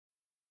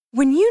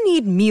When you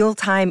need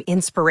mealtime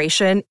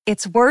inspiration,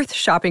 it's worth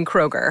shopping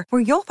Kroger,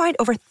 where you'll find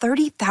over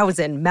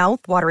 30,000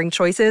 mouth-watering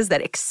choices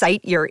that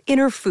excite your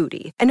inner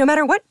foodie. And no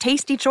matter what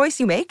tasty choice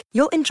you make,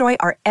 you'll enjoy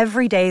our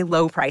everyday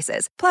low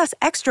prices, plus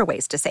extra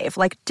ways to save,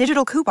 like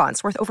digital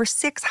coupons worth over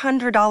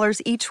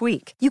 $600 each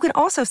week. You can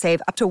also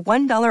save up to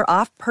 $1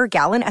 off per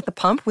gallon at the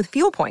pump with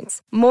fuel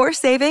points. More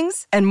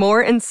savings and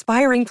more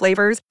inspiring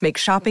flavors make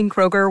shopping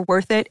Kroger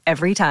worth it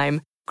every time.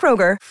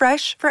 Kroger,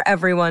 fresh for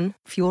everyone.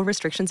 Fuel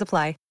restrictions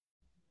apply.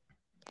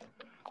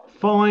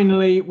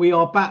 Finally, we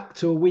are back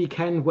to a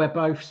weekend where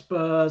both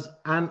Spurs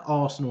and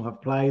Arsenal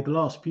have played. The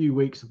last few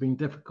weeks have been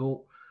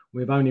difficult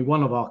with only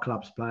one of our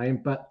clubs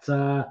playing, but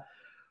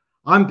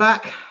I'm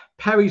back,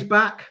 Perry's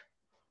back,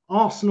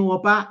 Arsenal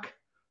are back,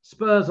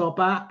 Spurs are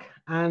back,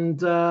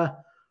 and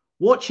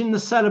watching the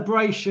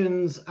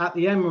celebrations at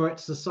the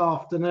Emirates this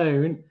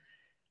afternoon,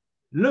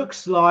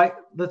 looks like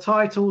the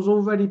title's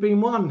already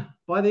been won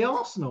by the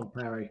Arsenal,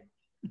 Perry.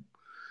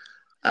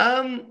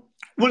 Well,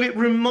 it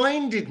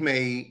reminded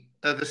me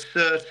of a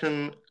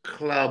certain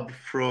club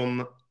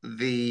from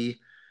the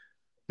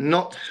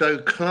not so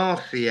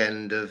classy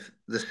end of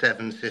the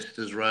Seven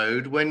Sisters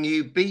Road when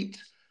you beat,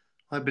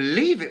 I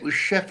believe it was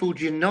Sheffield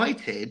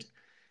United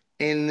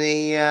in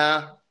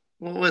the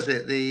what was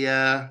it, the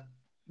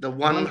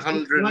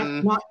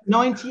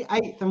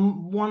 98th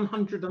and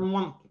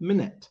 101th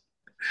minute.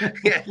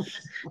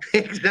 Yes,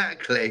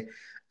 exactly.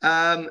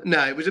 No,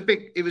 it was a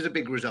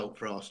big result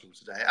for Arsenal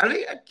today. I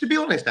think, to be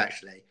honest,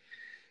 actually,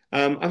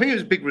 I think it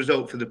was a big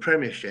result for the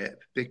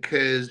Premiership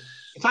because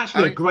it's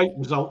actually a great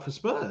result for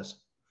Spurs.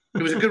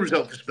 It was a good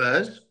result for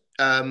Spurs.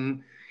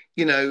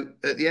 You know,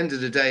 at the end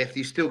of the day, if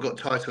you've still got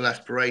title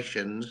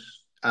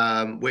aspirations,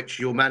 which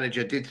your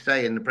manager did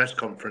say in the press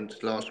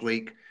conference last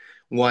week,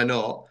 why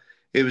not?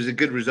 It was a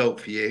good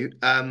result for you.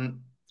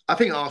 I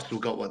think Arsenal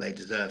got what they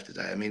deserved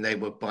today. I mean, they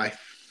were by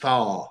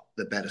far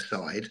the better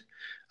side.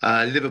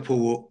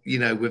 Liverpool, you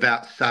know,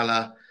 without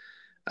Salah,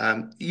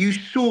 you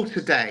saw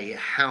today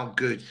how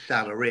good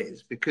Salah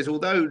is, because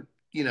although,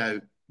 you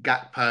know,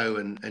 Gakpo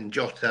and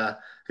Jota,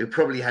 who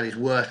probably had his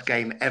worst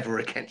game ever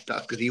against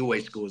us because he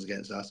always scores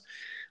against us,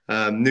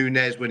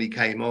 Nunez when he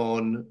came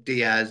on,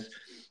 Diaz,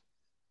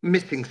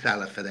 missing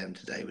Salah for them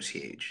today was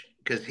huge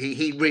because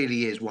he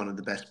really is one of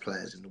the best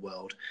players in the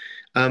world.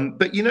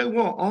 But you know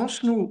what?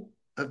 Arsenal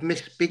have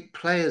missed big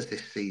players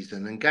this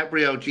season, and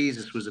Gabriel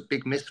Jesus was a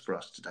big miss for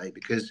us today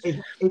because... Is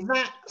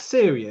that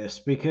serious?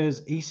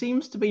 Because he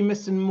seems to be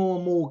missing more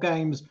and more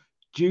games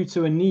due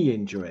to a knee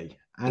injury.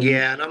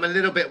 Yeah, and I'm a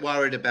little bit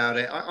worried about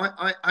it.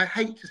 I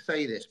hate to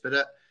say this, but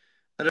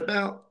at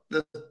about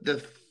the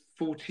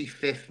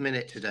 45th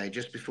minute today,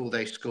 just before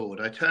they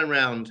scored, I turned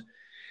around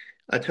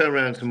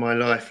to my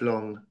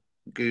lifelong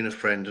Gooner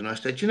friend and I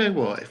said, you know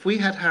what? If we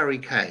had Harry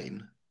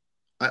Kane,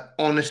 I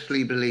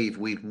honestly believe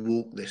we'd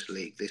walk this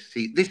league this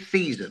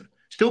season.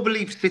 Still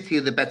believe City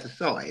are the better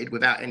side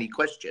without any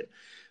question.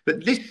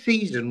 But this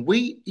season,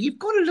 you've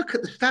got to look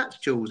at the stats,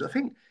 Jules. I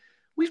think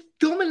we've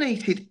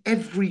dominated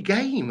every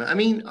game. I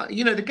mean,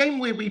 you know, the game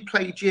where we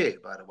played you,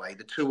 by the way,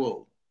 the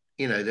 2-2,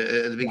 you know, at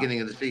the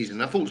beginning of the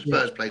season. I thought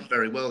Spurs played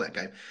very well that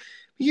game. But,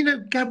 you know,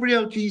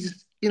 Gabriel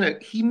Jesus, you know,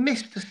 he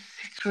missed a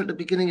sitter at the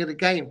beginning of the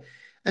game.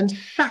 And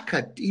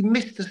Saka, he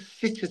missed a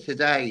sitter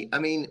today. I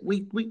mean,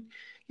 we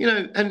you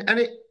know,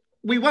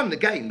 we won the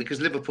game because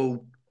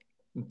Liverpool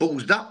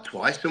ballsed up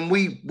twice and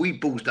we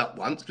ballsed up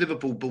once.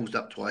 Liverpool ballsed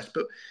up twice,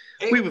 but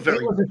we were very...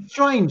 It was a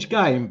strange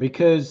game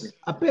because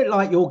a bit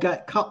like your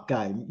Cup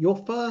game, your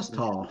first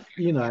half,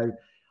 you know,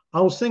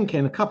 I was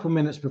thinking a couple of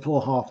minutes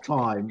before half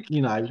time,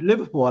 you know,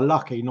 Liverpool are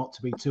lucky not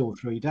to be 2 or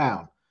 3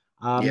 down.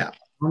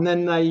 And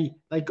then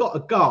they got a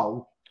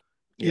goal.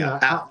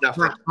 Out of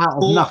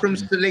nothing. From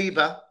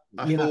Saliba.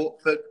 I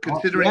thought, but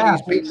considering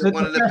he's been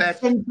one of the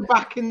best centre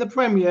back in the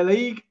Premier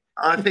League,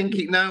 I think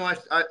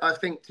I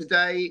think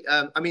today.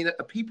 I mean,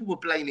 people were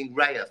blaming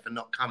Raya for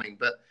not coming,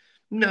 but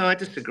no, I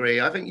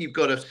disagree. I think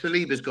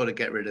Saliba's got to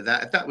get rid of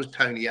that. If that was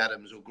Tony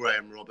Adams or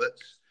Graham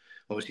Roberts,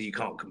 obviously you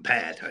can't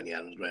compare Tony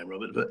Adams and Graham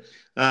Roberts, but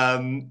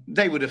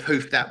they would have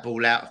hoofed that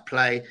ball out of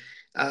play.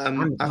 I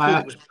thought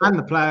it was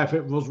the player if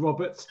it was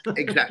Roberts.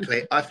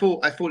 Exactly. I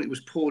thought it was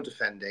poor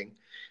defending.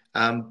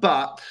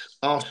 But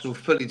Arsenal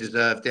fully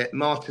deserved it.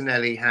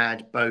 Martinelli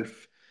had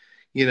both,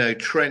 you know,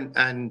 Trent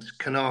and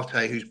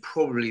Konate, who's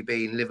probably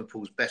been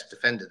Liverpool's best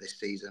defender this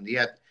season. He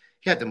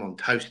had them on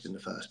toast in the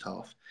first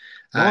half.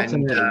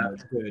 Martinelli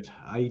was good.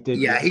 He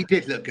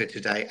did look good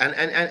today.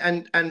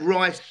 And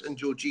Rice and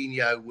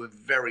Jorginho were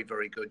very,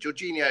 very good.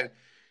 Jorginho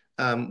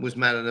was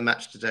man of the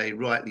match today,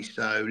 rightly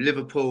so.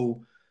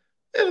 Liverpool,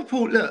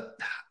 look,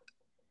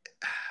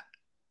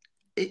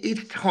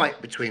 it's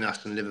tight between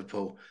us and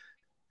Liverpool.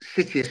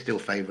 City are still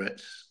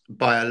favourites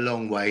by a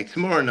long way.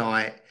 Tomorrow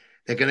night,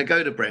 they're going to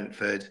go to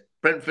Brentford.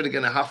 Brentford are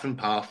going to huff and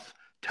puff.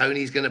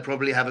 Tony's going to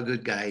probably have a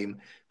good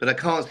game. But I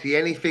can't see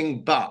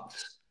anything but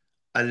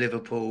a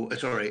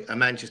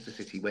Manchester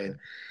City win.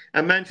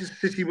 And Manchester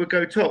City will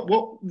go top.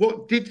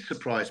 What did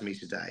surprise me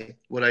today,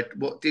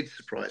 what did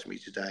surprise me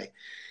today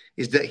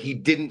is that he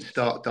didn't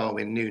start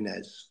Darwin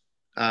Núñez.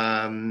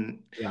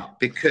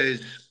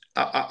 because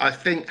I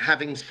think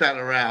having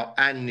Salah out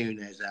and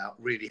Nunez out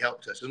really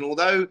helped us. And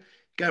although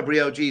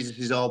Gabriel Jesus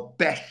is our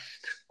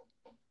best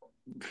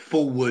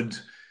forward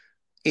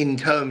in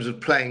terms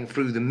of playing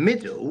through the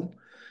middle,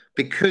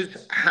 because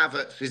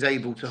Havertz is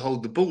able to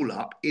hold the ball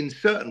up, in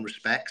certain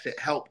respects, it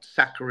helped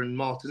Saka and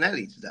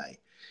Martinelli today.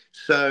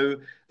 So,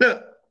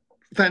 look,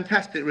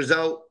 fantastic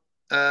result.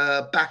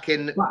 Back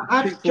in...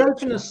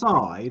 Joking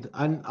aside,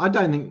 and I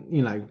don't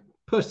think,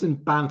 putting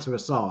banter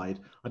aside,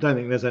 I don't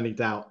think there's any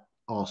doubt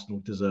Arsenal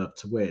deserve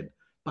to win.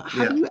 But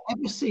have you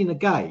ever seen a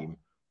game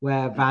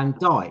where Van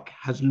Dijk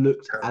has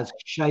looked as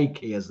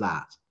shaky as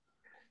that?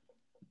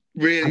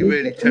 Really,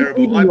 really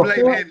terrible. I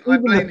blame him. I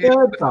blame him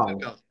for the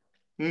third goal.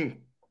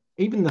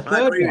 Even the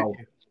third goal.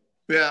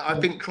 Yeah, I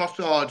think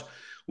Trossard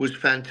was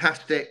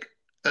fantastic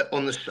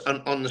on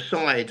the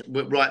side,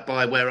 right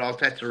by where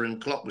Arteta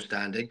and Klopp were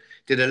standing.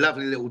 Did a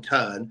lovely little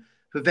turn.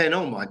 But then,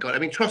 oh my God, I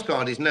mean,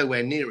 Trossard is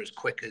nowhere near as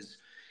quick as,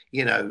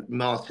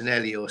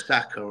 Martinelli or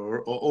Saka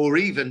or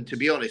even, to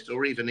be honest,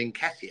 or even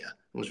Nketiah.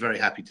 I was very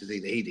happy to see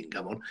that he didn't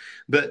come on.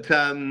 But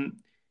I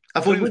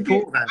thought he was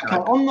poor.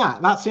 On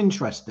that, that's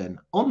interesting.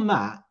 On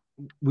that,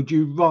 would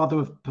you rather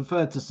have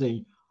preferred to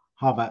see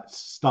Havertz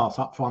start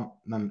up front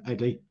than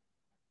Eddie?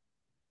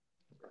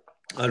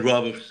 I'd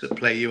rather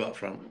play you up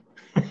front.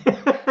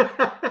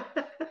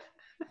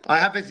 I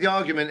have the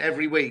argument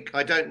every week.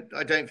 I don't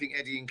think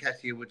Eddie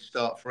Nketiah would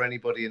start for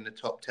anybody in the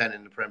top 10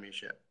 in the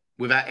Premiership.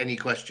 Without any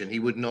question, he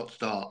would not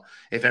start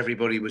if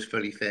everybody was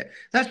fully fit.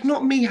 That's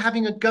not me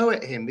having a go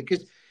at him,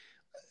 because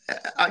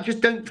I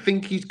just don't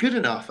think he's good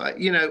enough.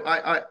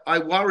 I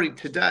worried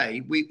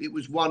today. It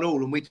was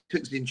 1-1 and we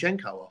took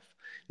Zinchenko off.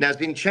 Now,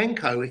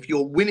 Zinchenko, if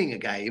you're winning a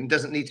game,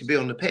 doesn't need to be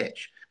on the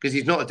pitch because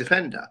he's not a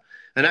defender.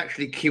 And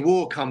actually,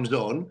 Kiwior comes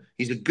on.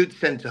 He's a good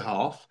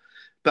centre-half,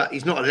 but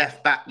he's not a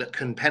left-back that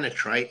can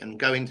penetrate and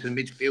go into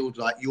the midfield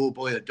like your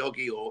boy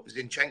Udogie or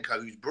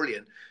Zinchenko, who's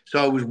brilliant.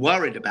 So I was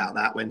worried about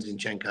that when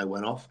Zinchenko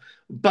went off.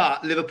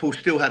 But Liverpool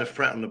still had a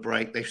threat on the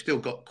break. They've still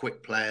got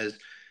quick players.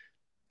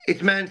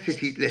 It's Man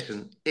City.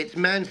 Listen, it's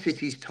Man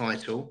City's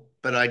title,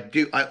 but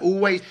I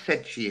always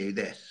said to you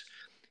this.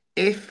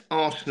 If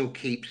Arsenal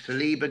keep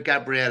Saliba,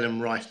 Gabriel and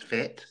Rice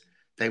fit,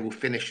 they will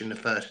finish in the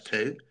first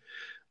two.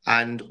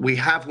 And we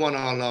have won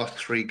our last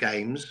 3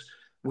 games.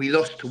 We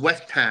lost to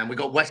West Ham. We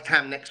got West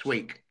Ham next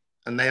week,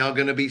 and they are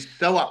going to be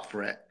so up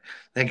for it.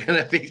 They're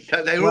going to be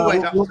so. They're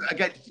always up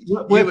against you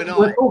and I.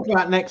 We're talking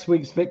about next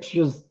week's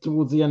fixtures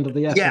towards the end of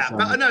the episode. Yeah,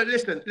 but no,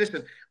 listen.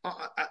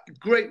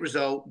 Great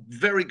result,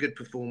 very good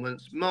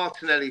performance.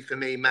 Martinelli for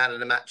me, man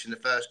of the match in the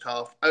first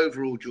half.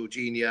 Overall,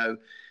 Jorginho.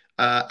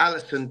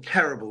 Alisson,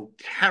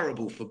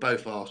 terrible for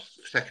both our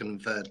second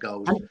and third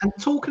goals. And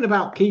talking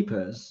about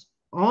keepers,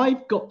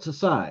 I've got to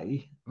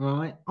say,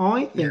 right,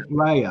 I think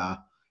Raya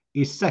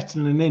is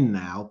settling in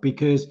now,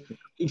 because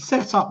he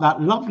set up that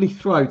lovely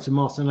throw to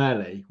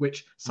Martinelli,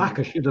 which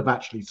Saka should have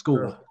actually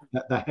scored,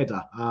 the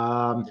header.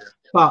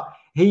 But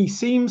he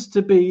seems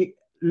to be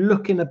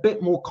looking a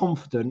bit more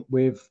confident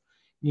with,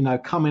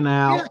 coming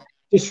out,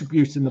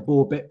 distributing the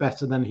ball a bit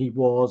better than he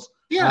was.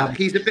 Yeah,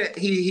 he's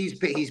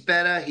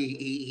better.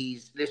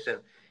 Listen,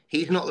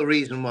 he's not the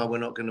reason why we're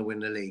not going to win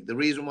the league. The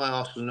reason why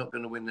Arsenal are not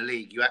going to win the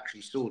league, you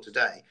actually saw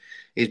today,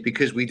 is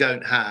because we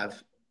don't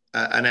have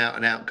an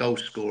out-and-out goal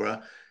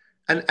scorer.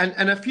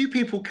 And a few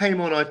people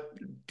came on. I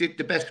did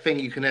the best thing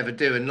you can ever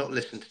do and not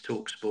listen to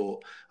Talk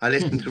Sport. I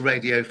listened to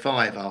Radio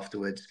 5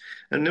 afterwards.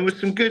 And there was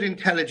some good,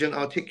 intelligent,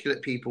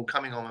 articulate people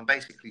coming on and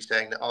basically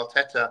saying that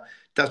Arteta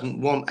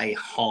doesn't want a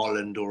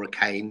Haaland or a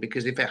Kane,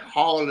 because if a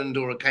Haaland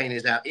or a Kane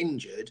is out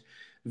injured,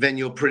 then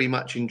you're pretty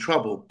much in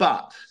trouble.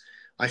 But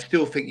I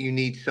still think you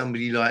need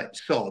somebody like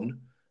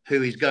Son,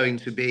 who is going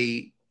to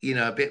be,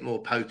 a bit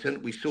more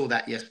potent. We saw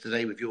that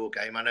yesterday with your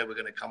game. I know we're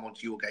going to come on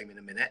to your game in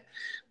a minute.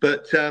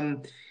 But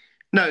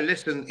no,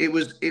 listen, it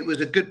was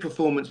a good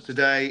performance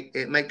today.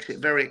 It makes it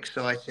very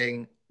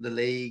exciting, the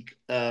league.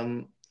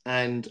 And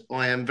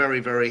I am very,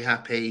 very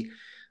happy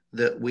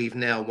that we've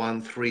now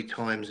won 3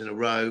 times in a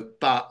row.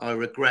 But I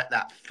regret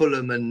that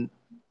Fulham and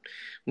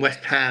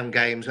West Ham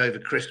games over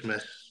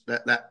Christmas.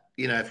 That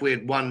if we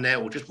had won there,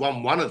 or just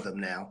won one of them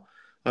now,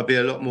 I'd be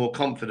a lot more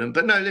confident.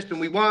 But no, listen,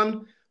 we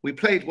won. We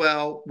played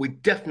well. We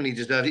definitely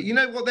deserved it. You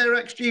know what their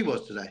XG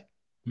was today?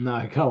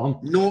 No, go on.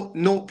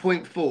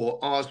 0.4.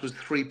 Ours was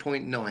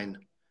 3.9.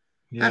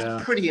 Yeah.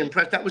 That's pretty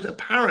impressive. That was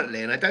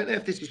apparently, and I don't know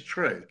if this is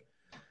true.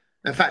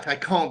 In fact, I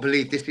can't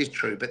believe this is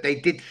true, but they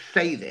did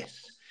say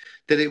this,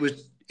 that it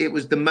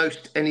was the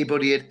most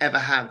anybody had ever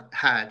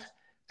had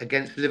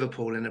against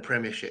Liverpool in a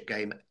Premiership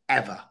game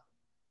ever.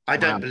 I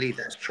don't believe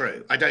that's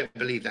true. But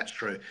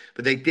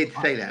they did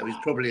say that. It was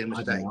probably a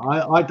mistake.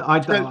 I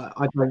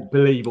don't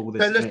believe all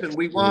this. So listen,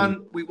 we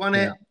won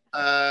it.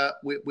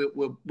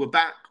 We're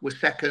back. We're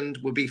second.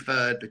 We'll be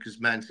third because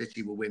Man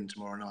City will win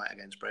tomorrow night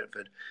against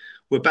Brentford.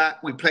 We're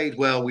back. We played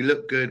well. We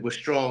look good. We're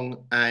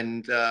strong.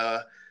 And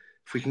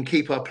if we can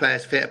keep our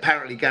players fit,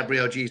 apparently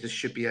Gabriel Jesus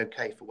should be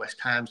okay for West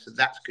Ham. So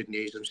that's good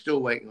news. I'm still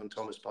waiting on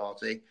Thomas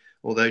Partey.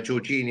 Although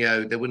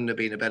Jorginho, there wouldn't have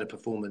been a better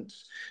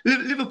performance.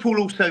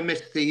 Liverpool also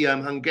missed the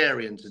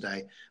Hungarian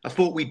today. I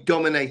thought we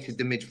dominated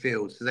the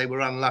midfield, so they were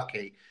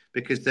unlucky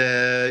because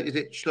is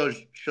it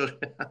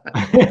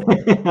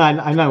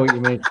I know what you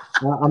mean.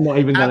 I'm not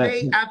even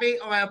going to. Abby,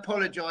 I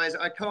apologise.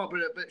 I can't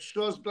believe it, but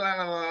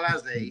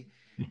Szoboszlai,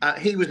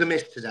 he was a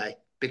miss today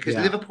because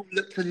Liverpool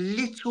looked a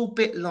little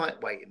bit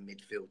lightweight in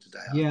midfield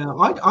today.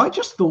 I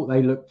just thought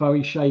they looked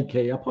very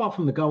shaky, apart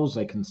from the goals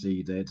they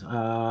conceded.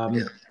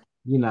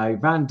 You know,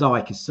 Van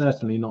Dijk is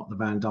certainly not the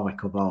Van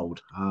Dijk of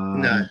old.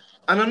 No,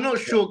 and I'm not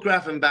sure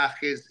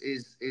Gravenbach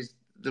is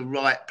the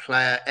right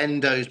player.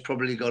 Endo's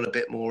probably got a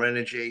bit more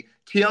energy.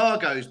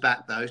 Thiago's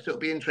back though, so it'll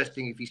be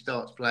interesting if he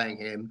starts playing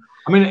him.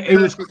 I mean,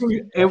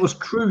 it was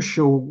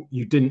crucial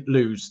you didn't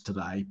lose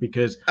today,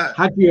 because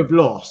had you have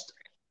lost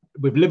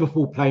with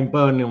Liverpool playing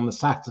Burnley on the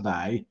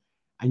Saturday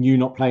and you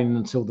not playing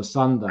until the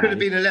Sunday, could have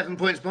been 11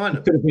 points behind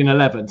them. Could have been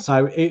 11.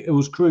 So it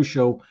was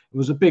crucial. It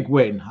was a big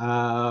win.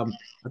 I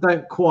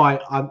don't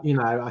quite, I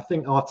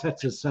think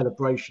Arteta's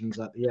celebrations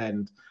at the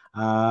end,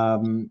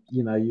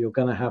 you're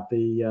going to have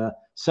the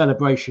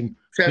celebration.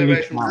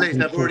 Listen,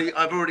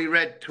 I've already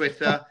read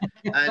Twitter,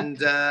 and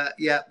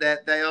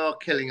they are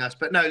killing us.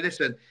 But no,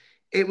 listen,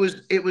 it was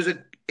a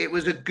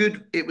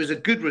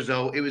good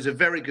result. It was a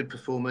very good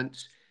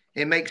performance.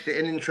 It makes it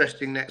an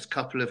interesting next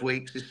couple of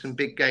weeks. There's some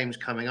big games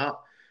coming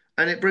up.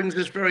 And it brings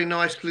us very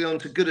nicely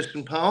onto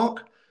Goodison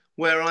Park,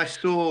 where I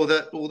saw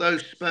that although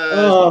Spurs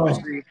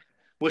obviously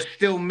were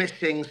still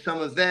missing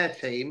some of their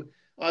team,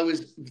 I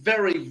was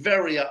very,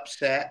 very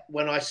upset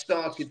when I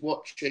started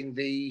watching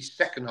the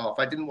second half.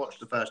 I didn't watch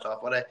the first half,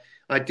 but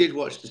I did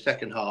watch the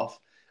second half.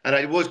 And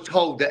I was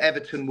told that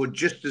Everton were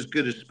just as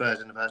good as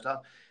Spurs in the first half.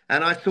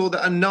 And I saw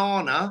that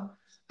Onana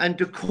and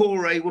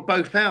Doucouré were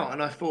both out.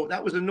 And I thought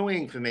that was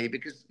annoying for me,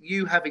 because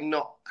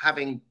not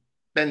having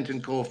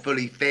Bentancur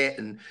fully fit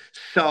and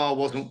Sarr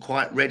wasn't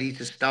quite ready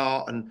to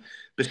start, and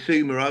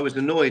Basuma, I was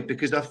annoyed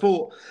because I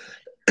thought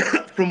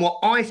from what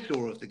I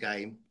saw of the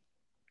game,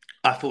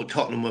 I thought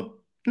Tottenham were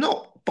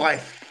not by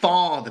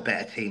far the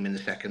better team in the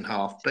second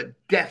half, but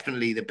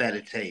definitely the better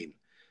team.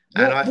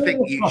 And I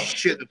think you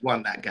should have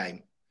won that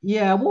game.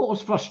 Yeah, what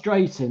was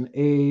frustrating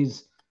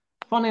is,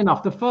 funny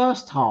enough, the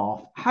first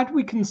half, had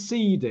we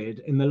conceded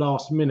in the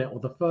last minute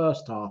of the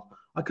first half,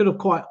 I could have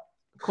quite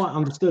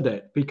understood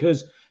it,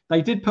 because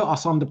they did put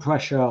us under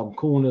pressure on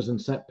corners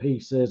and set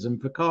pieces,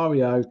 and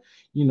Vicario,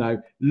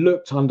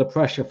 looked under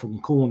pressure from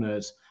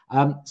corners.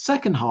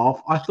 Second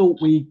half, I thought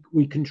we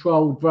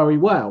controlled very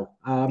well.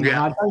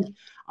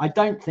 I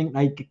don't think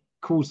they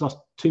caused us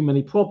too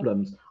many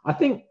problems. I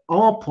think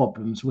our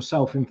problems were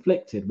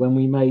self-inflicted when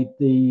we made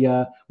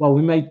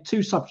we made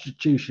two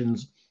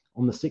substitutions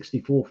on the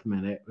 64th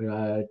minute.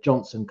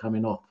 Johnson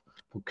coming off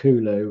for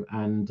Kulu,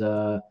 and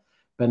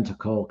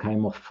Bentancur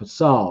came off for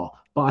Sarr.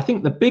 But I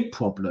think the big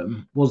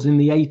problem was in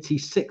the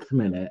 86th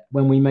minute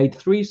when we made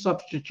three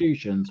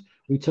substitutions.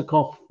 We took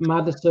off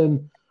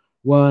Maddison,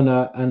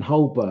 Werner and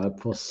Holberg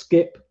for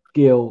Skip,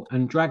 Gill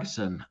and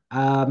Dragsson.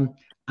 And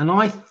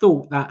I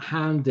thought that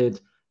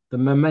handed the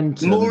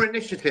momentum. More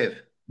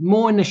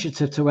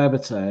initiative to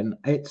Everton.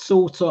 It's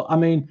sort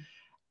of,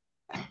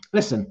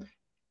 listen,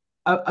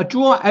 a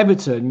draw at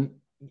Everton,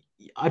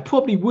 I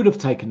probably would have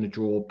taken the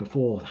draw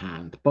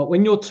beforehand, but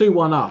when you're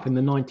 2-1 up in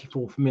the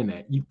 94th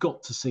minute, you've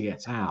got to see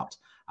it out.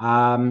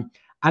 And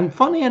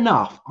funny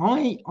enough,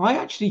 I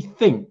actually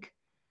think,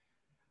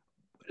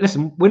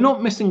 listen, we're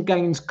not missing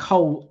Kane's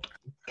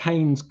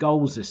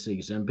goals this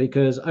season,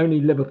 because only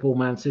Liverpool,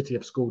 Man City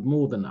have scored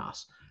more than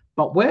us.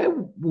 But where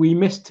we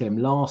missed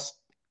him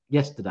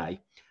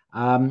yesterday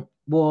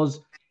was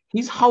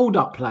his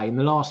hold-up play in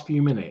the last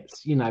few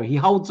minutes. He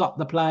holds up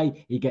the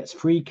play, he gets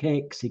free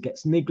kicks, he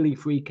gets niggly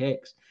free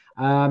kicks.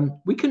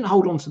 We couldn't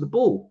hold on to the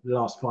ball the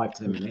last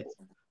 5-10 minutes.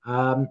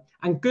 And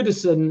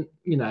Goodison,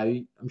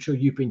 I'm sure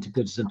you've been to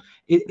Goodison.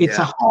 It's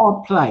a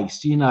hard place.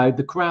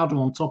 The crowd are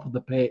on top of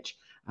the pitch.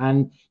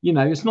 And,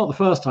 it's not the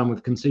first time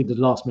we've conceded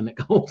last-minute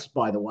goals,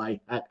 by the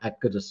way,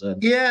 at Goodison.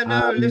 Yeah,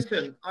 no,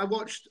 listen, I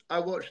watched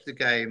the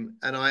game,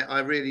 and I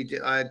really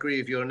did. I agree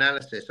with your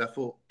analysis. I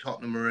thought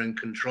Tottenham were in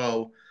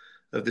control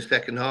of the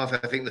second half. I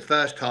think the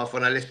first half,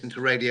 when I listened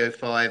to Radio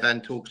 5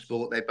 and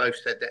TalkSport, they both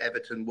said that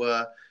Everton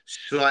were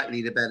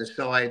slightly the better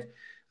side.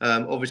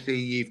 Obviously,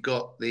 you've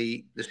got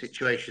the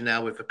situation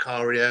now with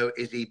Vicario.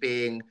 Is he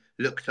being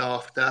looked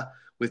after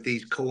with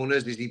these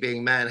corners? Is he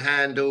being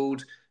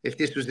manhandled? If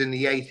this was in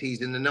the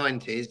 80s and the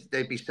 90s,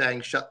 they'd be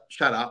saying, shut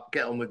up,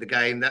 get on with the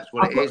game. That's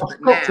what it is.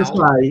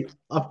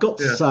 I've got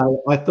to say,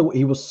 I thought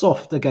he was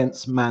soft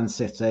against Man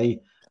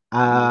City.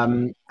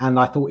 And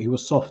I thought he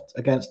was soft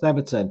against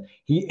Everton.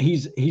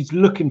 He's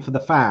looking for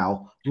the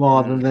foul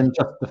rather than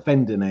just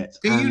defending it.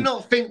 Do you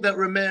not think that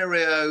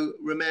Romero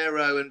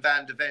and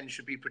Van de Ven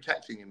should be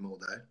protecting him more,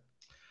 though?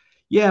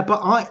 Yeah,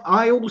 but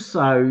I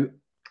also,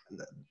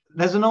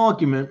 there's an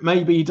argument.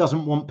 Maybe he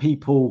doesn't want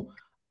people,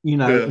 in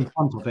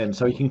front of him,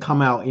 so he can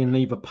come out and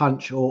either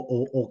punch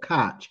or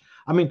catch.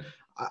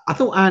 I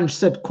thought Ange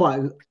said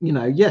quite,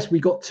 yes, we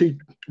got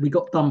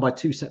done by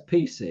two set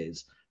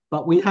pieces.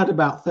 but we had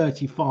about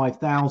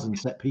 35,000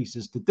 set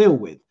pieces to deal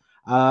with.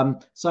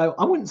 So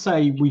I wouldn't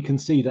say we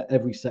concede at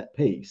every set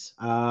piece.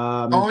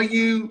 Are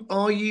you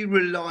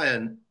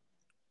reliant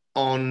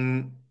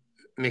on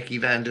Mickey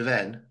van der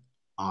Ven?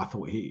 I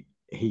thought he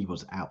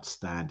was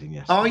outstanding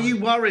yesterday. Are you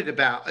worried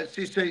about?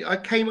 So I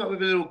came up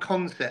with a little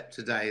concept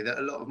today that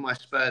a lot of my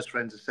Spurs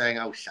friends are saying,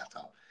 "Oh, shut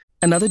up."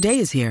 Another day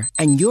is here,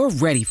 and you're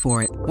ready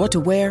for it. What to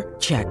wear?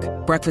 Check.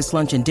 Breakfast,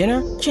 lunch, and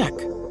dinner? Check.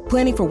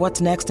 Planning for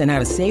what's next and how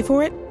to save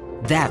for it?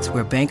 That's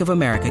where Bank of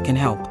America can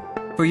help.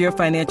 For your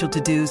financial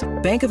to-dos,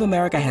 Bank of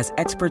America has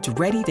experts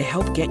ready to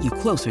help get you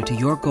closer to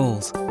your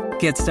goals.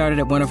 Get started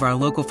at one of our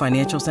local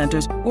financial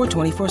centers or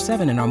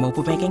 24/7 in our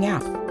mobile banking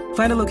app.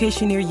 Find a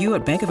location near you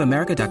at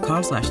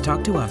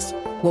bankofamerica.com/talktous.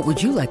 What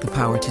would you like the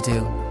power to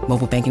do?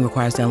 Mobile banking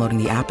requires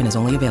downloading the app and is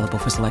only available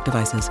for select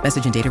devices.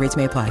 Message and data rates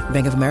may apply.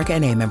 Bank of America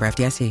NA, member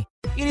FDIC.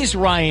 It is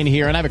Ryan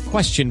here, and I have a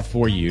question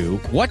for you.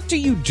 What do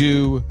you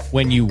do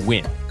when you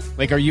win?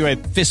 Like, are you a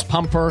fist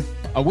pumper,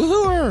 a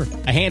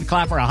woohooer, a hand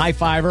clapper, a high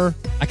fiver?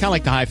 I kind of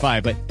like the high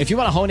five, but if you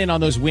want to hone in on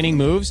those winning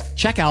moves,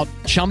 check out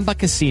Chumba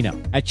Casino.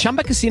 At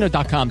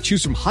ChumbaCasino.com,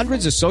 choose from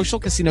hundreds of social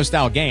casino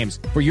style games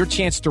for your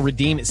chance to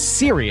redeem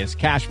serious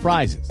cash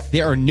prizes.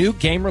 There are new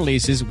game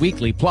releases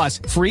weekly, plus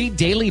free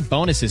daily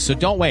bonuses. So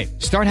don't wait.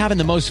 Start having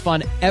the most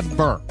fun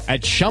ever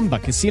at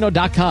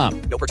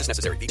ChumbaCasino.com. No purchase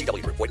necessary.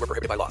 VGW Group. Void where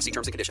prohibited by law. See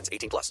terms and conditions.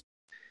 18+.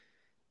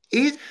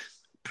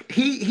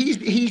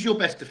 He's your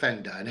best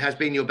defender and has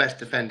been your best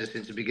defender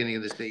since the beginning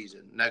of the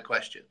season, no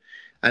question.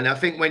 And I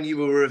think when you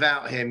were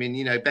without him,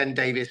 and Ben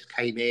Davis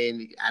came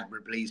in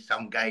admirably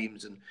some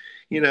games, and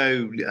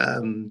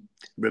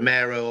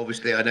Romero,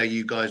 obviously, I know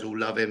you guys all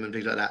love him and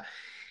things like that.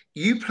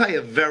 You play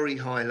a very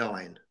high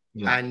line,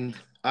 and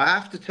I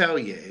have to tell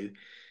you,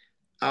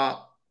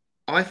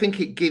 I think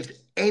it gives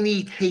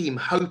any team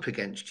hope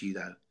against you,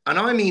 though. And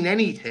I mean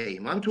any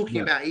team. I'm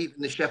talking about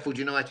even the Sheffield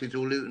United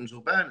or Lutons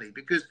or Burnley,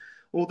 because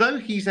although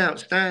he's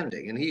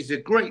outstanding and he's a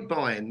great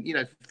buy, and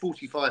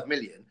 45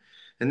 million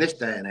in this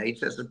day and age,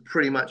 that's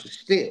pretty much a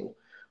steal.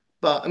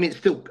 But I mean, it's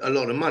still a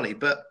lot of money.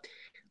 But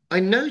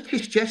I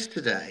noticed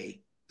yesterday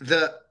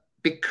that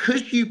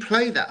because you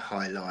play that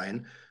high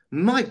line,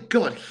 my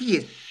God, he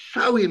is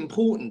so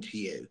important to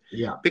you.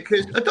 Yeah.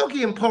 Because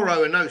Udogie and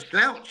Porro are no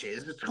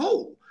slouches at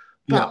all.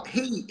 But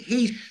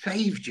he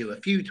saved you a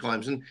few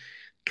times. And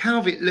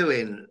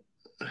Calvert-Lewin,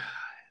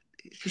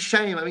 it's a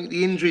shame. I think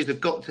the injuries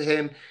have got to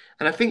him.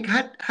 And I think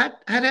had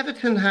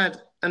Everton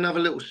had another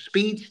little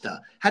speedster,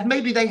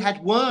 maybe they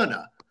had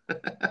Werner,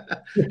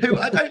 who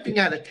I don't think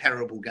had a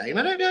terrible game.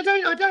 I don't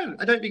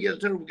think he had a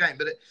terrible game,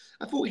 but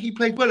I thought he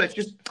played well. It's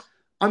just,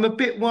 I'm a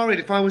bit worried.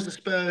 If I was a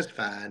Spurs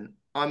fan,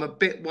 I'm a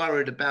bit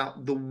worried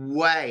about the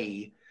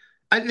way.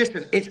 And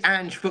listen, it's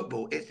Ange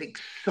football. It's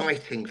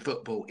exciting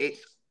football.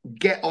 It's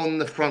get on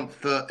the front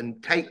foot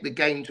and take the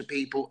game to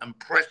people and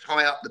press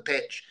high up the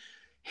pitch.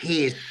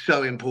 He is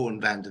so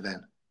important, Van der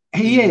Ven.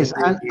 He is,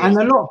 and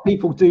a lot of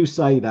people do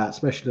say that,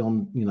 especially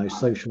on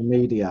social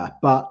media.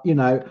 But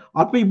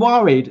I'd be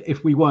worried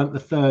if we weren't the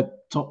third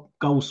top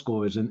goal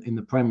scorers in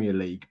the Premier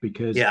League,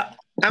 because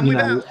and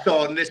without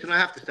Son, listen, I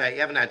have to say,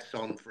 you haven't had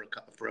Son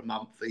for a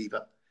month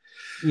either.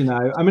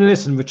 I mean,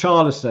 listen,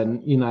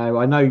 Richarlison,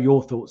 I know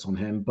your thoughts on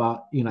him,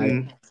 but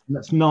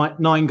that's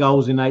nine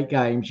goals in 8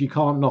 games. You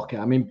can't knock it.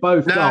 I mean,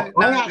 both. Listen,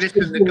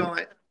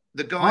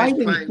 the guy's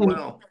playing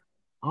well.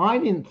 I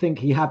didn't think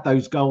he had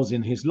those goals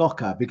in his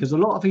locker, because a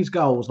lot of his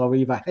goals are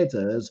either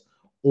headers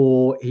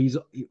or he's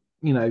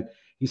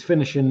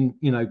finishing,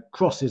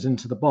 crosses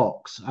into the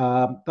box.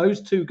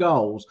 Those 2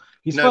 goals,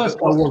 first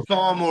goal was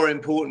far more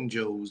important,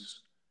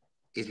 Jules,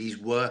 is he's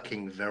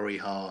working very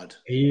hard.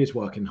 He is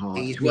working hard.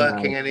 He's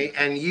working,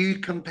 and you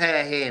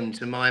compare him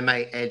to my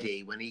mate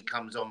Eddie when he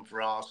comes on for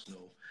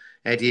Arsenal,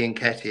 Eddie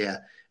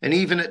Nketiah, and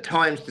even at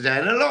times today,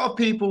 and a lot of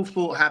people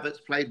thought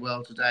Havertz played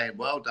well today, and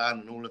well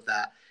done, and all of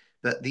that.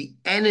 But the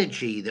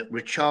energy that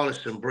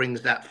Richarlison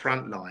brings that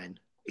front line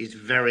is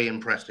very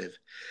impressive.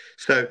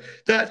 So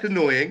that's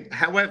annoying.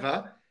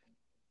 However,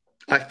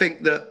 I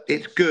think that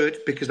it's good,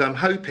 because I'm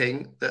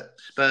hoping that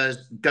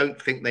Spurs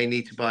don't think they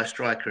need to buy a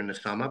striker in the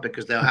summer,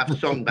 because they'll have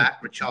Son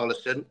back,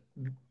 Richarlison.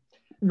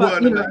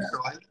 But,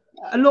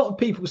 a lot of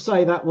people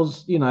say that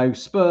was,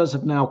 Spurs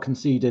have now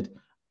conceded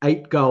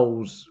 8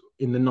 goals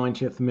in the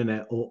 90th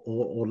minute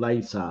or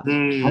later.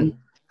 And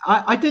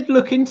I did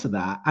look into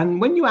that, and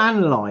when you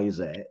analyse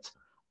it,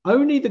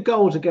 only the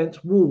goals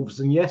against Wolves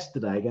and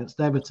yesterday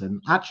against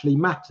Everton actually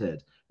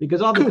mattered,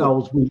 because other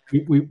goals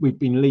we've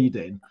been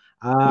leading,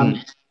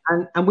 and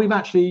we've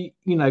actually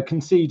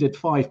conceded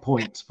 5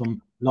 points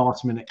from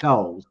last minute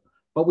goals,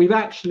 but we've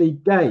actually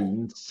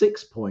gained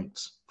 6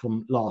 points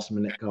from last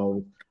minute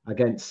goals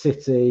against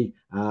City,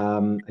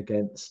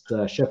 against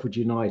Sheffield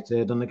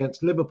United, and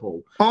against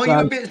Liverpool. Are you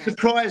a bit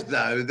surprised,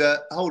 though,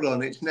 that, hold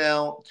on, it's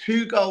now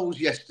 2 goals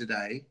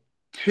yesterday,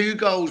 2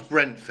 goals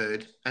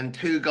Brentford, and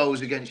 2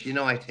 goals against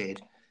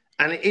United,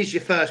 and it is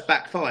your first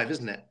back 5,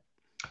 isn't it?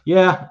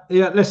 Yeah.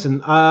 Listen,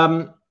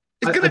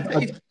 it's going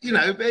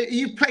to be,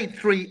 you've played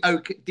 3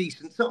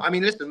 decent. So, I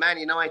mean, listen, Man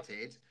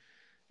United,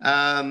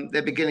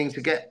 they're beginning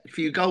to get a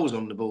few goals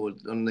on the board,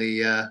 on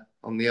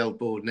the old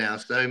board now.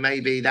 So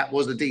maybe that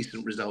was a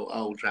decent result at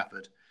Old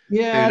Trafford.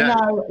 Yeah,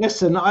 no,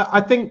 listen,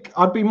 I think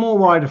I'd be more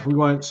worried if we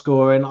weren't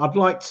scoring. I'd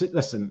like to,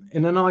 listen,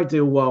 in an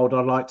ideal world,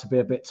 I'd like to be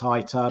a bit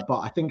tighter. But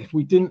I think if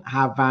we didn't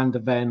have Van der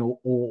Ven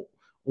or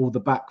the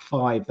back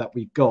five that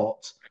we've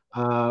got,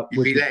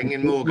 you'd be letting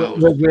in more goals.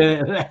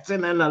 We're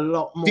letting in a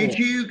lot more. Did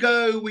you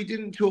go, we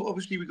didn't talk,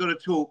 obviously we've got to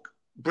talk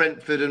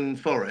Brentford and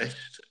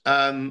Forest.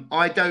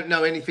 I don't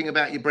know anything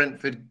about your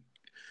Brentford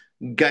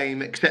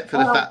game except for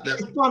the fact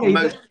that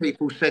most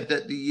people said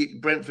that the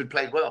Brentford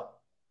played well.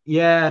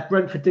 Yeah,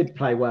 Brentford did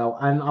play well,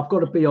 and I've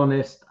got to be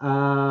honest,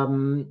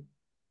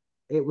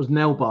 it was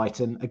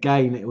nail-biting.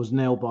 Again, it was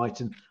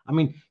nail-biting. I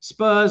mean,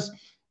 Spurs,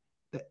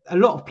 a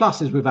lot of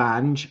pluses with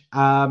Ange.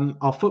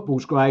 Our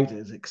football's great,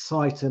 it's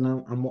exciting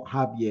and what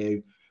have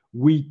you.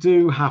 We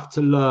do have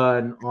to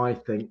learn, I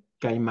think,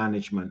 game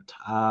management.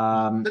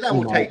 But that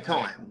will take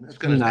time. That's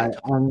going to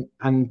take time.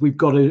 And we've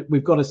got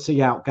to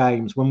see out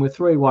games. When we're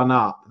 3-1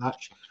 up,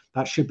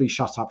 that should be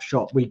shut up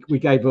shop. We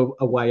gave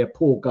away a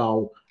poor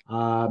goal.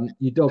 How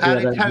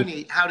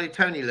did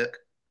Tony look?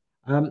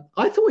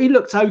 I thought he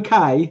looked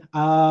okay.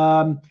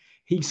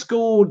 He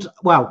scored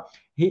well.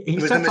 He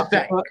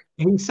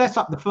set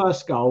up the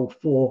first goal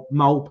for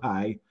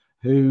Mulpay,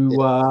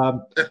 who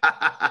and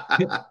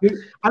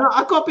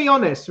I've got to be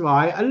honest,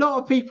 right? A lot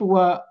of people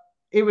were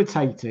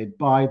irritated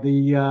by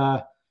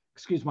the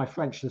excuse my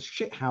French, the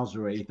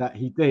shithousery that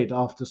he did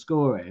after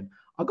scoring.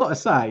 I've got to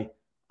say,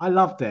 I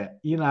loved it.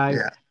 You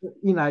know,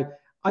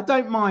 I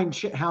don't mind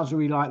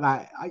shithousery like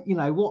that.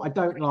 What I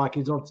don't like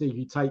is obviously if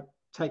you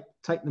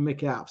take the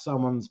mickey out of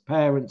someone's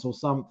parents or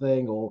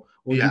something, or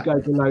you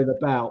go below the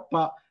belt.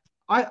 But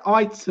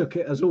I took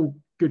it as all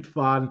good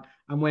fun.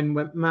 And when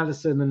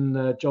Maddison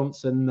and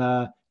Johnson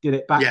did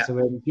it back to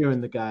him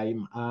during the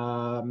game,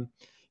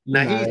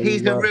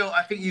 he's a real.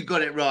 I think you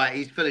got it right.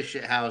 He's full of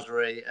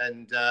shithousery.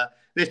 And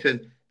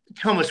listen,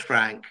 Thomas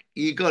Frank,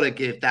 you got to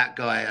give that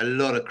guy a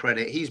lot of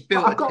credit. He's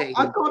built a team.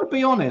 I've got to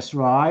be honest,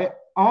 right?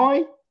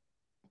 I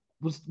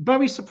was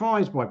very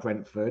surprised by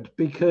Brentford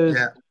because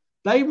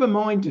they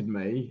reminded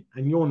me,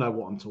 and you'll know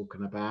what I'm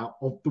talking about,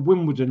 of the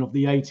Wimbledon of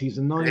the 80s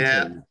and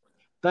 90s.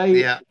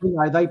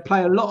 They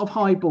play a lot of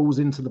high balls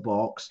into the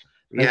box.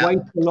 They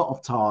waste a lot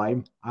of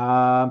time.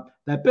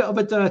 They're a bit of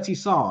a dirty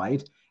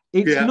side.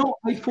 It's not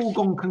a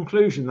foregone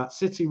conclusion that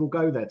City will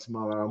go there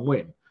tomorrow and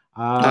win.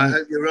 I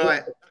hope you're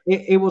right.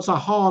 It was a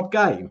hard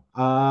game,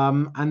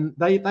 and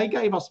they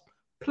gave us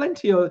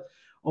plenty of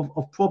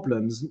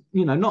problems,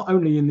 not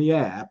only in the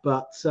air,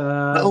 but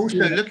also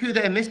look who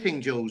they're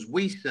missing, Jules.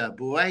 Wissa,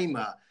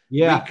 Buema,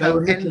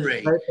 Rico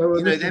Henry.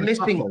 They're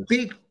missing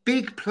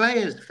big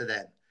players for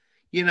them.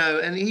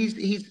 And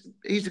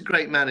he's a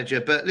great manager.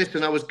 But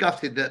listen, I was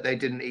gutted that they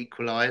didn't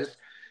equalise.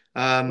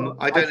 I don't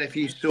know if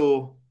you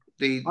saw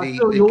the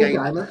game.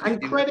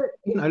 And credit,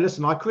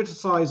 listen, I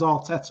criticise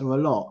Arteta a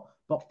lot,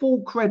 but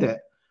full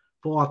credit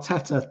for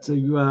Arteta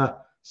to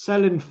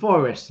selling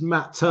Forest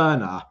Matt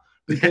Turner,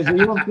 because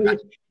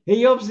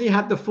he obviously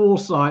had the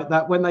foresight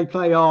that when they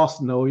play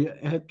Arsenal,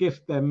 he'd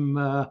gift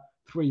them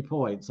 3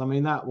 points. I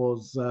mean, that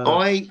was.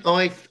 I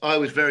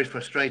was very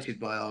frustrated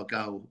by our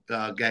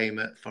game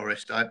at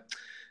Forest.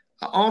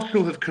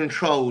 Arsenal have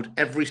controlled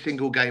every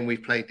single game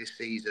we've played this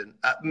season.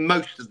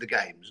 Most of the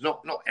games,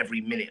 not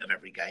every minute of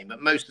every game,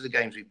 but most of the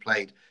games we've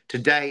played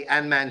today,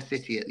 and Man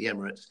City at the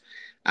Emirates.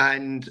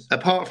 And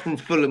apart from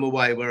Fulham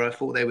away, where I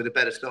thought they were the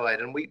better side,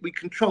 and we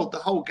controlled the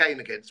whole game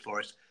against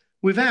Forest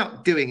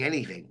without doing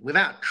anything,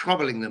 without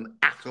troubling them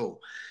at all.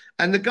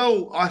 And the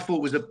goal, I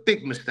thought, was a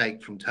big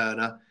mistake from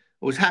Turner.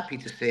 I was happy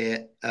to see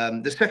it.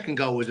 The second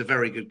goal was a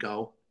very good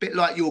goal. A bit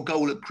like your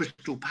goal at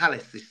Crystal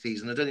Palace this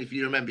season. I don't know if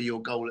you remember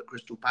your goal at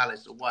Crystal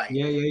Palace away.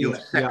 Your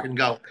second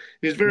goal.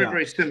 It was very,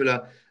 very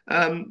similar.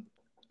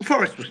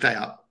 Forest will stay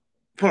up.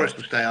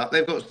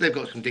 They've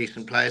got some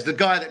decent players. The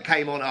guy that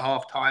came on at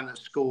half-time that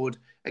scored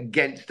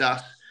against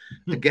us,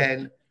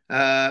 again,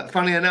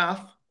 funny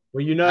enough.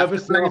 Were you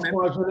nervous the last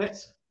 5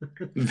 minutes?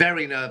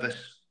 Very nervous.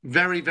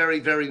 Very, very,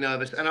 very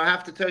nervous. And I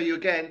have to tell you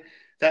again,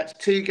 that's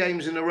 2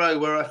 games in a row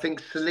where I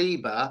think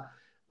Saliba,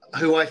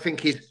 who I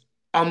think is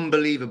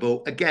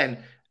unbelievable,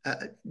 again,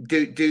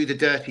 do the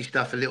dirty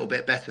stuff a little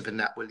bit better than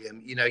that,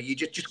 William. You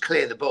just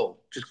clear the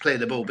ball. Just clear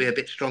the ball, be a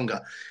bit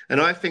stronger.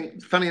 And I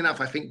think, funny enough,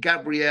 I think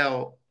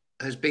Gabriel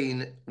has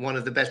been one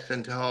of the best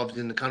centre-halves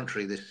in the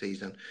country this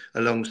season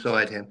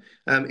alongside him.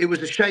 It was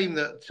a shame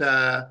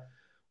that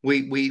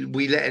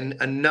we let in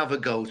another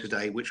goal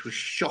today, which was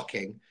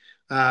shocking.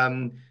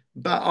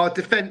 But our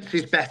defence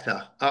is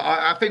better.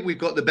 I think we've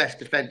got the best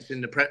defence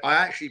in the I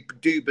actually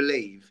do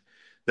believe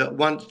that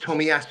once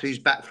Tomiyasu's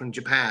back from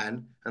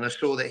Japan, and I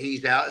saw that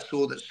he's out, I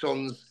saw that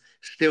Son's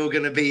still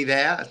going to be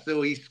there. I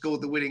saw he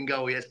scored the winning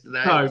goal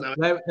yesterday.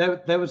 No,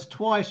 there was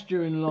twice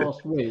during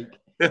last week.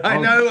 I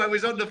know. I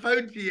was on the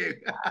phone to you.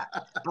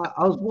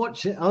 I was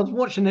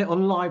watching it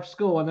on live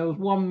score, and there was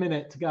 1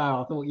 minute to go.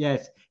 I thought,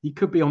 yes, he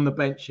could be on the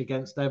bench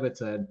against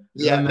Everton.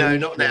 Yeah, no,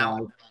 not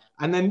now.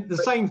 And then the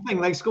same thing,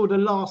 they scored a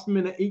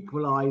last-minute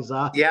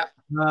equaliser. Yeah.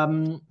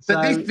 So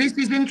But this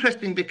is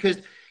interesting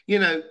because, you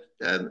know,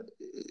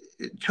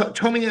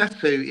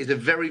 Tomiyasu is a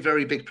very,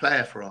 very big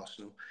player for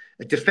Arsenal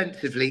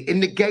defensively in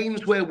the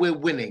games where we're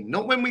winning,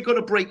 not when we've got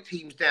to break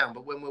teams down,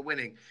 but when we're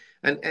winning.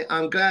 And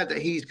I'm glad that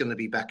he's going to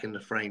be back in the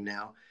frame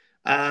now.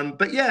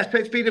 But yeah, so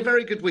it's been a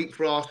very good week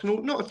for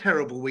Arsenal. Not a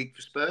terrible week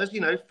for Spurs.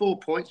 You know, 4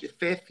 points, you're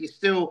fifth. You're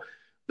still,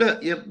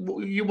 look,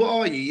 you what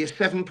are you? You're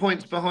 7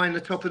 points behind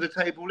the top of the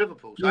table,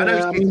 Liverpool. So I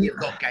know City have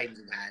got games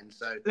in hand.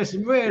 So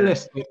listen,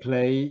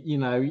 realistically, you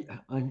know,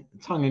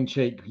 tongue in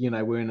cheek, you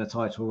know, we're in a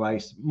title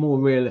race. More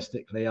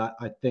realistically, I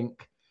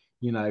think,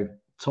 you know,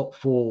 top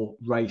four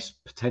race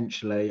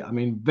potentially. I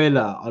mean,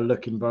 Villa are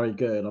looking very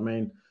good. I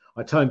mean,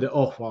 I turned it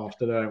off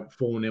after they went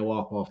 4-0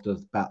 up after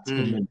about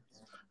 10 minutes.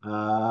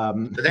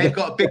 But they've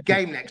got a big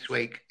game next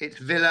week. It's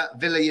Villa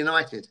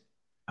United.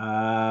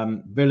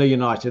 Villa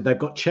United. They've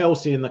got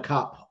Chelsea in the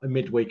cup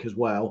midweek as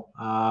well,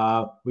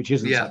 which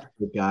isn't such a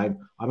good game.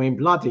 I mean,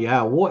 bloody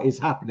hell, what is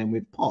happening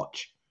with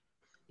Poch?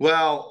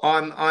 Well,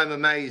 I'm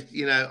amazed.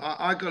 You know,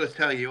 I got to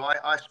tell you,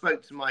 I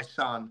spoke to my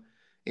son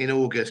in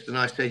August and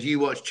I said, you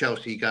watch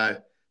Chelsea go.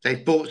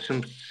 They've bought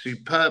some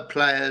superb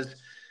players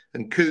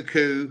and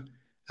Cuckoo,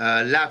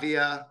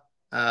 Lavia,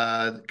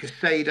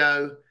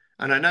 Casado.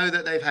 And I know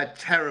that they've had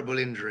terrible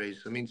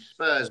injuries. I mean,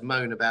 Spurs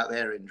moan about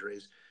their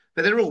injuries,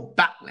 but they're all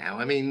back now.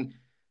 I mean,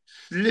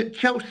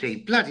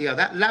 Chelsea, bloody hell,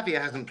 that Lavia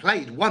hasn't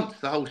played once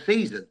the whole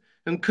season.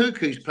 And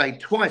Cuckoo's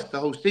played twice the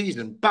whole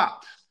season.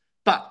 But,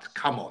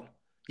 come on.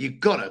 You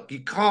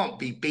can't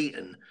be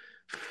beaten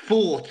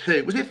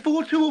 4-2. Was it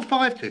 4-2 or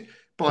 5-2?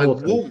 By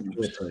 4-2,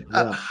 Wolves 4-2,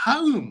 at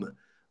home.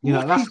 You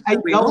know, that's 8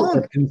 goals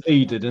they've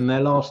conceded in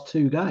their last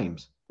 2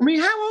 games. I mean,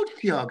 how old is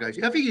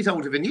Thiago? I think he's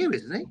older than you,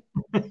 isn't he?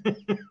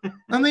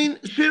 I mean,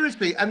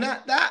 seriously. And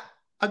that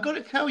I got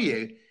to tell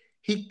you,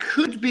 he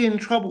could be in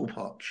trouble,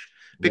 Poch,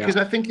 because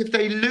I think if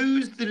they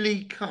lose the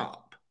League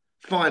Cup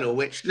final,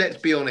 which, let's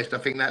be honest, I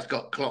think that's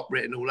got Klopp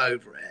written all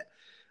over it,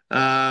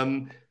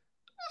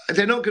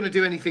 they're not going to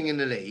do anything in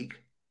the league.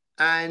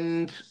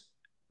 And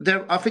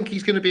I think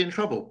he's going to be in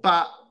trouble.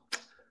 But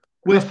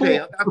we'll see.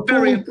 I'm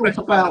very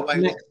impressed, by the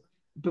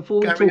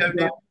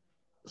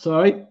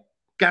way.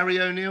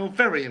 Gary O'Neill,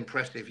 very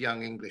impressive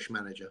young English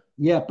manager.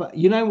 Yeah, but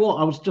you know what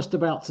I was just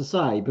about to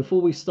say before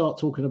we start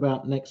talking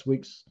about next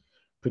week's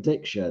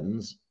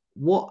predictions,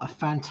 what a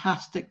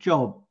fantastic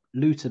job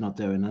Luton are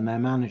doing and their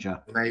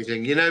manager.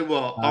 Amazing. You know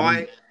what?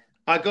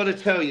 I got to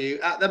tell you,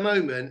 at the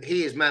moment,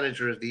 he is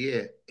manager of the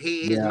year.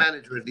 He is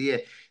manager of the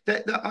year.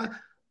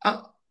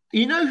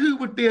 You know who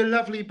would be a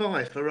lovely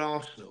buy for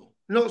Arsenal?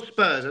 Not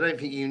Spurs. I don't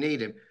think you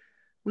need him.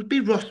 Would be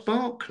Ross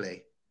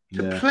Barkley.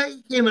 To play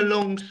him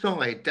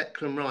alongside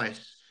Declan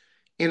Rice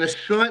in a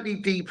slightly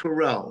deeper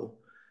role,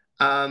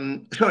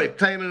 play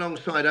him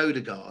alongside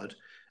Odegaard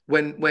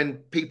when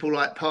people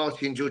like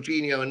Partey and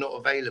Jorginho are not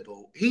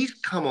available. He's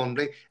come on.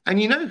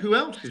 And you know who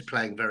else is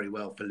playing very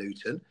well for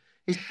Luton?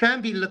 Is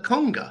Sambi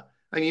Lokonga.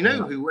 And you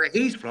know where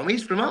he's from?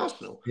 He's from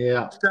Arsenal.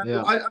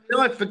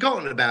 I've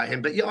forgotten about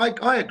him, but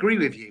I agree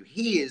with you.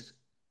 He is,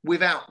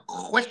 without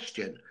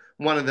question,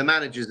 one of the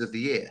managers of the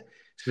year.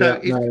 So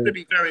it's going to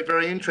be very,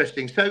 very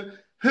interesting. So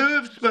who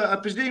have Spurs? I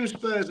presume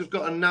Spurs have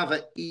got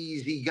another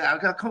easy game.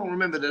 I can't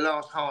remember the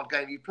last hard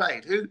game you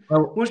played.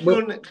 What's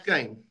your next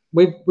game?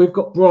 We've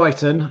got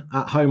Brighton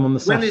at home on the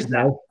Saturday. When is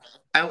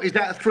that? Is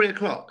that at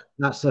 3:00?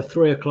 That's a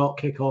 3:00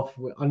 kickoff.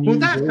 Well,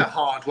 that's a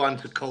hard one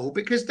to call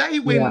because they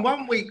win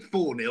 1 week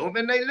 4-0 and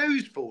then they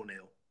lose 4-0.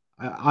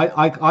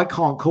 I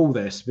can't call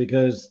this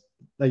because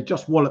they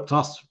just walloped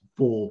us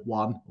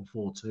 4-1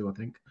 or 4-2, I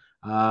think.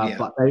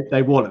 But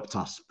they walloped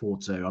us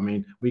 4-2. I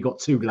mean, we got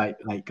 2 late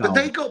goals. But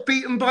they got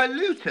beaten by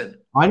Luton.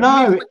 I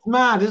know, it's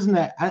mad, isn't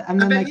it?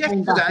 And then they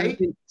came back and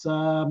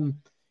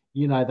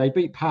beat, they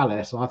beat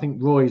Palace. I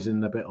think Roy's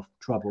in a bit of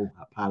trouble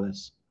at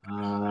Palace.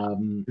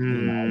 I'm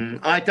going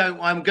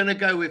to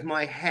go with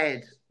my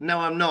head. No,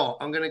 I'm not.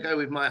 I'm going to go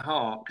with my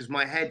heart because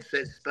my head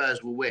says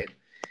Spurs will win.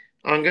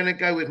 I'm going to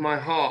go with my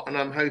heart and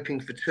I'm hoping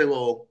for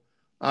 2-2.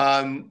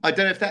 I don't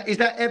know if is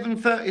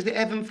it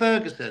Evan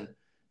Ferguson?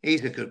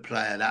 He's a good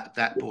player,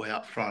 that boy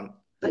up front.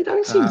 They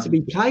don't seem to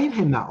be playing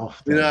him that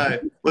often. No.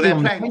 Well, they're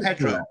playing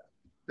Pedro.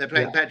 They're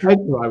playing Pedro.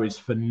 Pedro is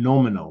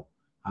phenomenal.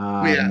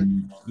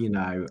 And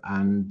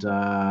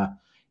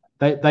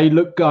they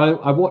look good.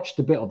 I watched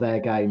a bit of their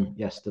game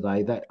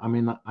yesterday. I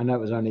know it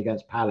was only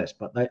against Palace,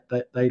 but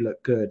they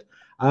look good.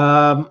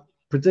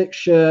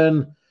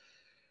 Prediction: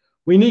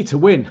 we need to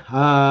win.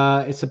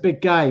 It's a big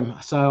game,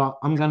 so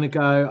I'm going to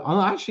go.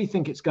 I actually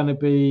think it's going to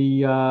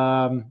be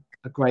a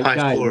great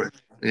game. Scoring.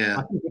 Yeah,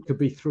 I think it could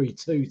be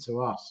 3-2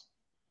 to us.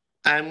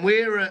 And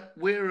we're at.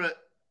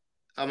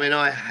 I mean,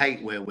 I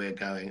hate where we're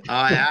going.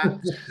 I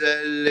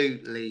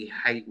absolutely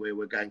hate where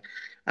we're going.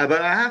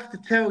 But I have to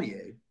tell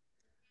you,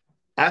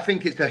 I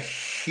think it's a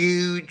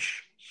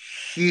huge,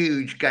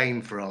 huge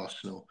game for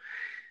Arsenal.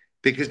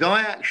 Because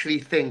I actually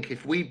think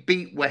if we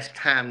beat West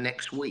Ham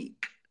next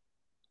week,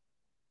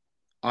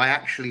 I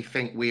actually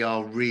think we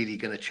are really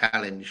going to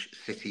challenge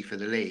City for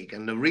the league.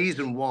 And the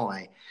reason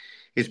why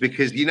is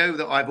because you know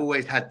that I've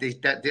always had this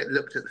that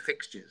looked at the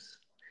fixtures.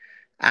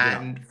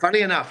 And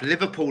funny enough,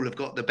 Liverpool have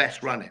got the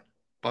best running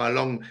by a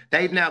long.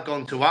 They've now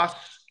gone to us,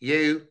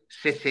 you,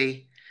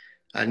 City,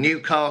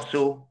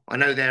 Newcastle. I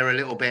know they're a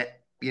little bit,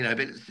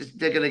 but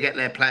they're going to get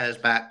their players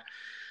back.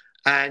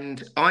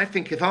 And I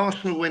think if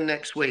Arsenal win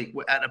next week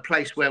at a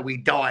place where we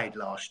died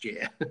last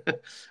year,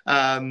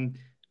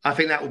 I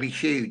think that will be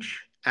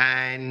huge.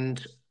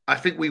 And I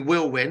think we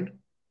will win.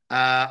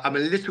 I'm a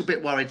little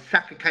bit worried.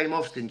 Saka came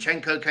off,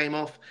 Zinchenko came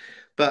off.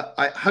 But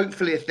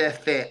hopefully if they're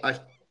fit, I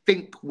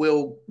think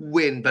we'll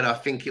win, but I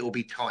think it will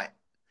be tight.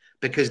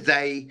 Because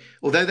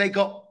although they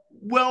got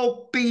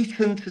well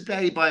beaten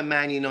today by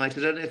Man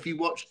United, I don't know if you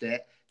watched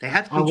it, they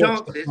had some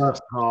chances. The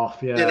first half,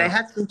 yeah, they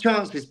had some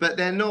chances, but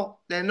they're not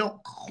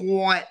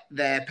quite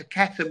there.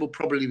 Paqueta will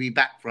probably be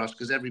back for us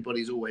because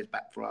everybody's always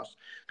back for us.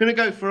 I'm going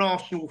to go for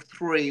Arsenal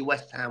 3,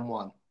 West Ham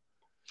 1.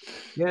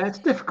 Yeah, it's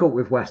difficult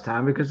with West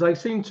Ham because they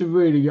seem to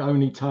really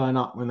only turn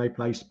up when they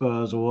play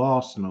Spurs or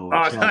Arsenal.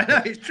 I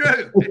know, it's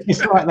true.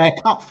 It's like their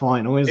cup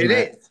final, isn't it?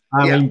 It is.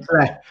 I mean,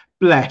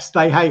 bless.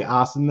 They hate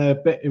us and they're a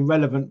bit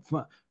irrelevant.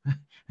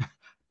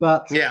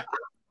 But yeah.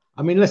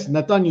 I mean, listen,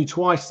 they've done you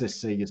twice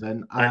this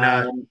season. I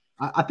know.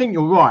 I think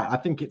you're right. I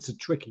think it's a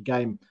tricky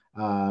game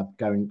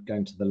going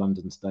to the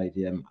London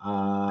Stadium.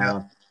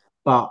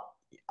 But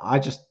I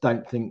just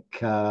don't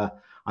think. I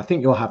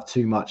think you'll have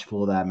too much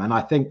for them. And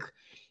I think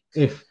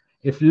if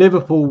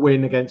Liverpool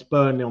win against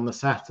Burnley on the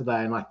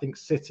Saturday, and I think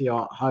City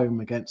are at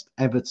home against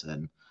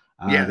Everton,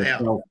 the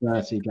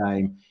 12:30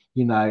 game.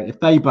 If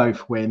they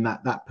both win,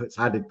 that puts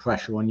added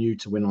pressure on you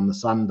to win on the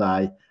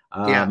Sunday.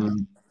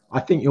 I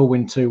think you'll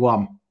win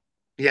 2-1.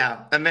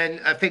 Yeah, and then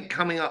I think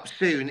coming up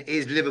soon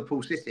is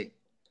Liverpool City.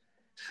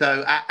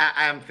 So at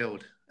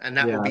Anfield, and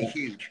that will be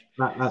huge.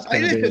 That's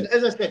listen,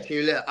 as I said to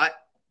you, look,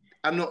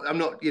 I'm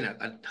not.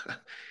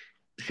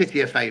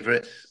 City are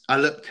favourites. I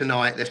look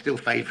tonight; they're still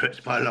favourites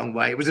by a long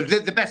way. It was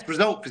the best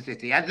result for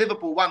City. Had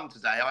Liverpool won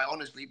today, I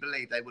honestly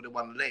believe they would have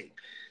won the league.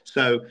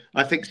 So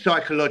I think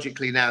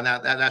psychologically now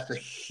that's a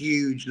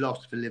huge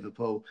loss for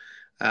Liverpool.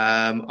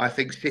 I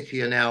think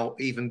City are now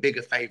even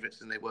bigger favourites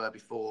than they were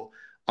before.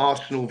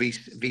 Arsenal v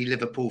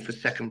Liverpool for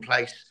second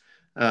place.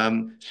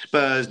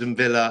 Spurs and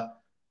Villa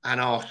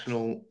and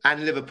Arsenal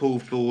and Liverpool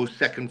for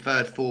second,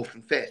 third, fourth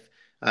and fifth.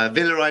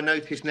 Villa, I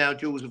noticed now,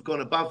 Jules, have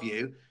gone above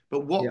you.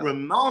 But what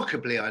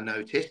remarkably I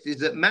noticed is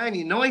that Man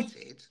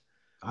United,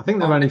 I think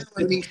they're only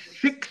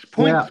 6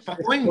 points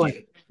behind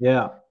you.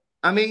 Yeah.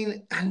 I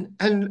mean,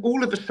 and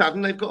all of a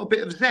sudden they've got a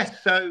bit of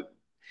zest. So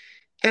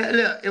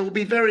it will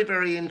be very,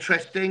 very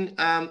interesting.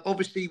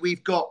 Obviously,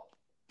 we've got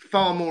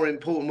far more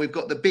important. We've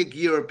got the big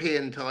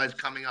European ties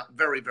coming up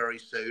very, very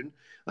soon.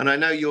 And I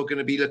know you're going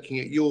to be looking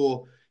at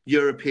your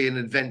European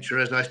adventure,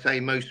 as I say,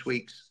 most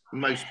weeks,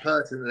 most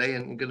pertinently,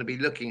 and going to be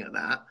looking at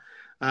that.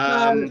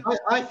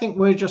 I think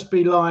we'll just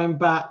be lying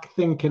back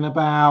thinking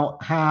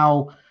about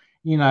how,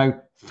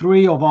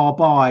 3 of our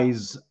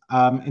buys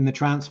in the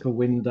transfer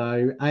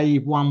window,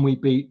 one we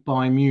beat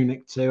Bayern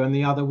Munich to, and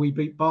the other we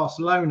beat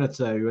Barcelona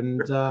to.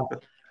 And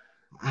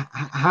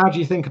how do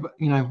you think about,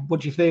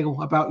 what do you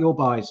feel about your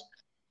buys?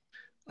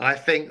 I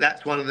think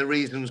that's one of the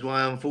reasons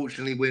why,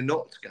 unfortunately, we're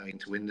not going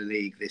to win the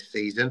league this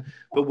season.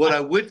 But what I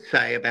would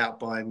say about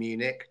Bayern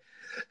Munich,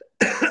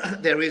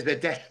 there is a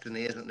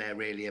destiny, isn't there,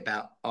 really,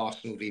 about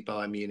Arsenal v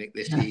Bayern Munich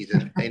this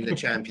season in the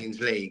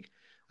Champions League.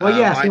 Well,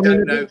 yes, I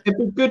don't know. It'd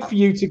be good for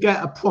you to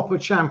get a proper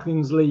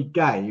Champions League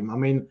game. I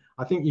mean,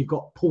 I think you've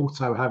got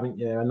Porto, haven't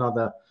you?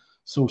 Another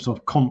sort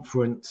of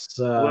conference.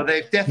 Well,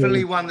 they've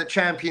definitely won the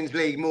Champions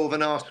League more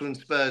than Arsenal and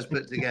Spurs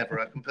put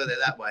together. I can put it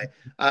that way.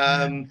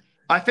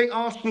 I think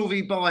Arsenal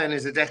v Bayern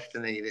is a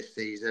destiny this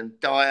season.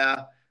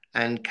 Dyer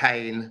and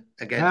Kane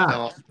against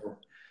Arsenal.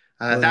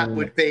 That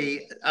would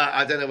be,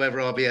 I don't know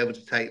whether I'll be able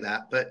to take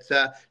that. But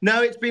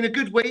no, it's been a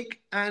good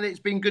week and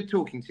it's been good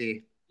talking to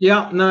you.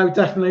 Yeah, no,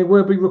 definitely.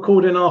 We'll be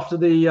recording after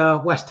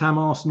the West Ham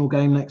Arsenal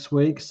game next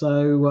week.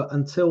 So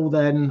until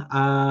then,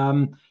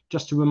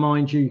 just to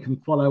remind you, you can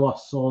follow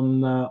us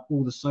on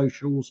all the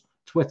socials,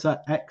 Twitter,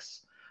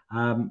 X,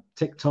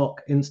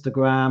 TikTok,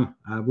 Instagram.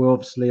 We're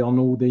obviously on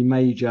all the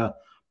major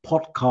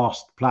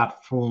podcast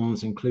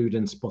platforms,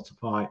 including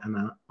Spotify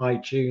and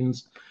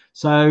iTunes.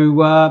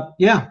 So,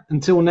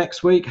 until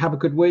next week, have a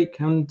good week,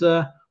 and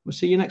we'll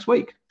see you next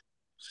week.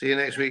 See you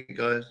next week,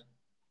 guys.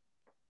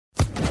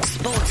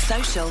 Sports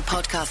Social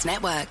Podcast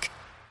Network.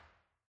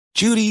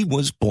 Judy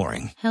was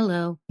boring.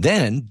 Hello.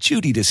 Then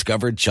Judy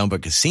discovered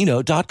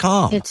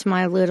ChumbaCasino.com. It's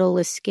my little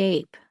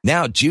escape.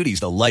 Now Judy's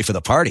the life of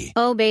the party.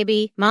 Oh,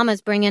 baby,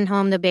 mama's bringing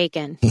home the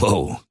bacon.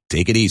 Whoa,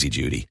 take it easy,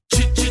 Judy.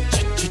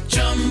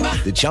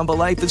 The Chumba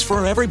life is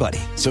for everybody.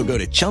 So go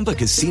to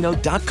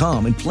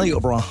ChumbaCasino.com and play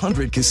over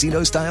 100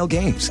 casino-style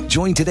games.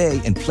 Join today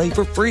and play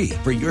for free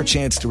for your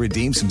chance to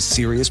redeem some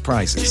serious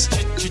prizes.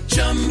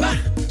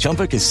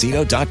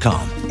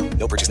 ChumbaCasino.com.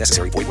 No purchase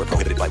necessary. Void where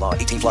prohibited by law.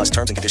 18+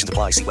 terms and conditions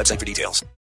apply. See website for details.